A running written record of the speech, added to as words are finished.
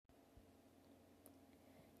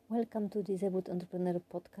Welcome to Disabled Entrepreneur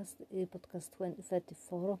Podcast, podcast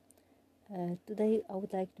 34. Today I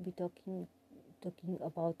would like to be talking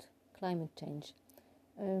about climate change.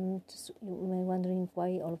 You may be wondering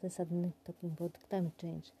why all of a sudden talking about climate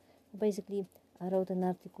change. Basically, I wrote an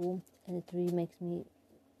article and it really makes me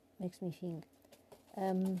think.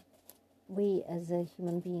 We as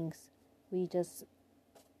human beings, we just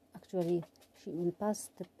actually we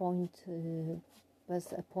passed the point.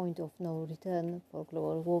 Was a point of no return for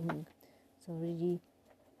global warming. So really,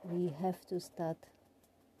 we have to start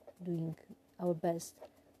doing our best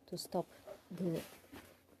to stop the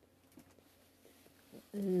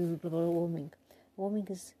global warming. Warming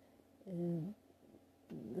is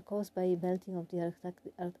caused by melting of the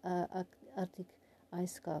Arctic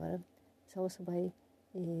ice cover. It's also by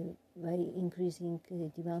increasing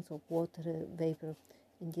demands of water vapor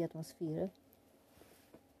in the atmosphere.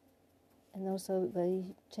 And also by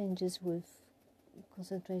changes with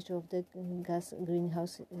concentration of the greenhouse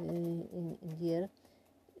in the air,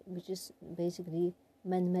 which is basically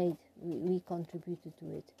man-made. We contributed to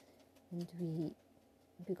it, and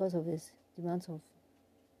because of this demands of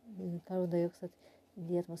carbon dioxide in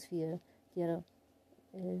the atmosphere, they are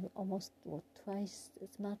almost twice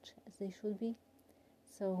as much as they should be.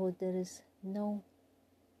 So there is no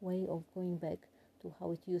way of going back to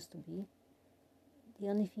how it used to be. The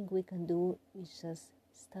only thing we can do is just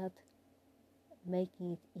start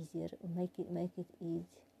making it easier, make it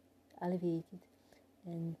alleviate it,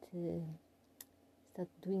 and start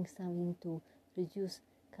doing something to reduce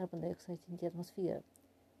carbon dioxide in the atmosphere.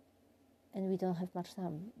 And we don't have much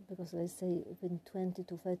time, because let's say within 20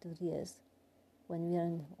 to 30 years, when we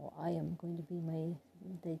are or I am going to be in my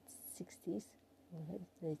late 60s or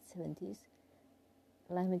late 70s,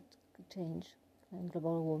 climate change and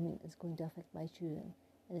global warming is going to affect my children,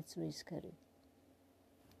 and it's really scary.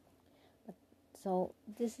 So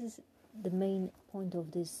this is the main point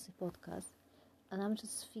of this podcast, and I'm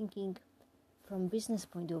just thinking from business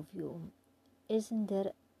point of view, isn't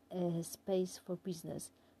there a space for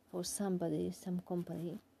business, for somebody, some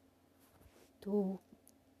company, to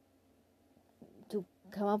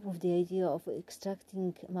come up with the idea of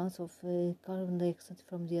extracting amounts of carbon dioxide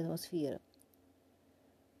from the atmosphere?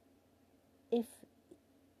 If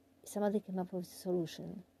somebody came up with a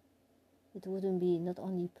solution, it wouldn't be not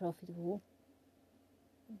only profitable,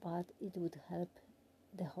 but it would help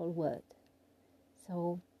the whole world.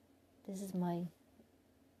 So this is my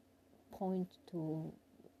point to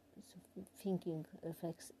thinking,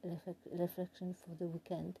 reflection for the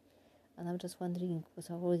weekend. And I'm just wondering, because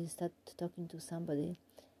I already started talking to somebody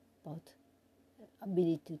about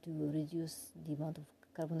ability to reduce the amount of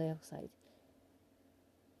carbon dioxide.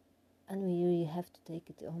 And we really have to take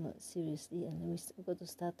it on seriously, and we've got to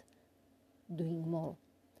start doing more.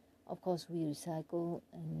 Of course, we recycle,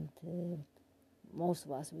 and most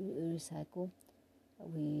of us, we recycle.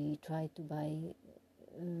 We try to buy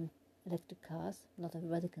electric cars. Not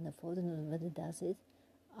everybody can afford it, not everybody does it.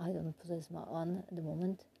 I don't possess my own at the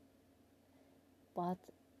moment. But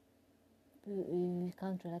in a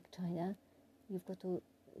country like China, you've got to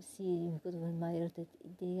admire that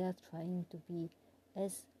they are trying to be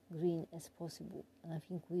as green as possible, and I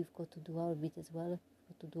think we've got to do our bit as well. We've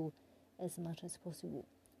got to do as much as possible.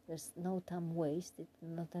 There's no time wasted,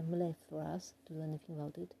 no time left for us to do anything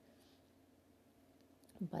about it,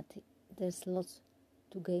 but there's lots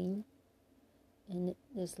to gain, and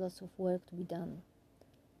there's lots of work to be done.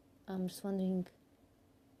 I'm just wondering,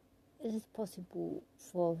 is it possible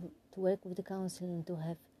to work with the council and to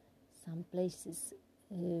have some places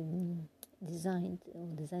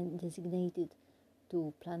designated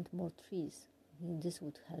to plant more trees? I think this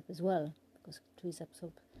would help as well, because trees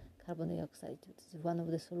absorb carbon dioxide. It's one of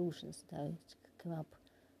the solutions that I came up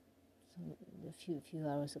a few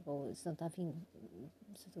hours ago. It's not nothing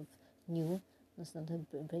sort of new. It's not a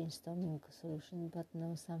brainstorming solution, but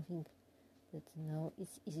something that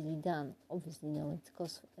it's easily done. Obviously, it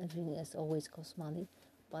costs, everything as always costs money,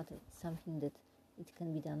 but it's something that it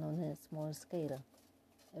can be done on a small scale.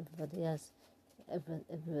 Everybody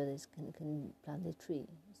can plant a tree.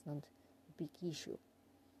 It's not a big issue.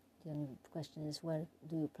 The only question is, where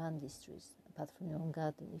do you plant these trees, apart from your own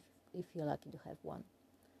garden, if you're lucky to have one.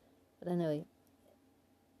 But anyway,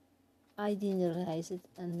 I didn't realize it,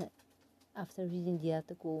 and after reading the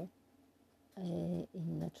article in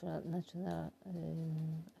Natural, I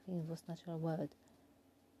think it was Natural World,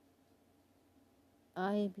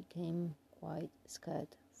 I became quite scared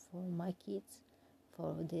for my kids,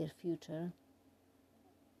 for their future,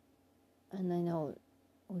 and I know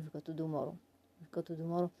we've got to do more.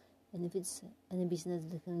 And if it's any business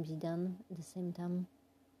that can be done at the same time,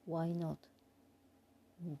 why not?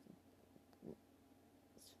 It's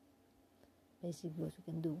basically what we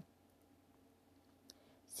can do.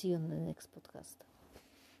 See you on the next podcast.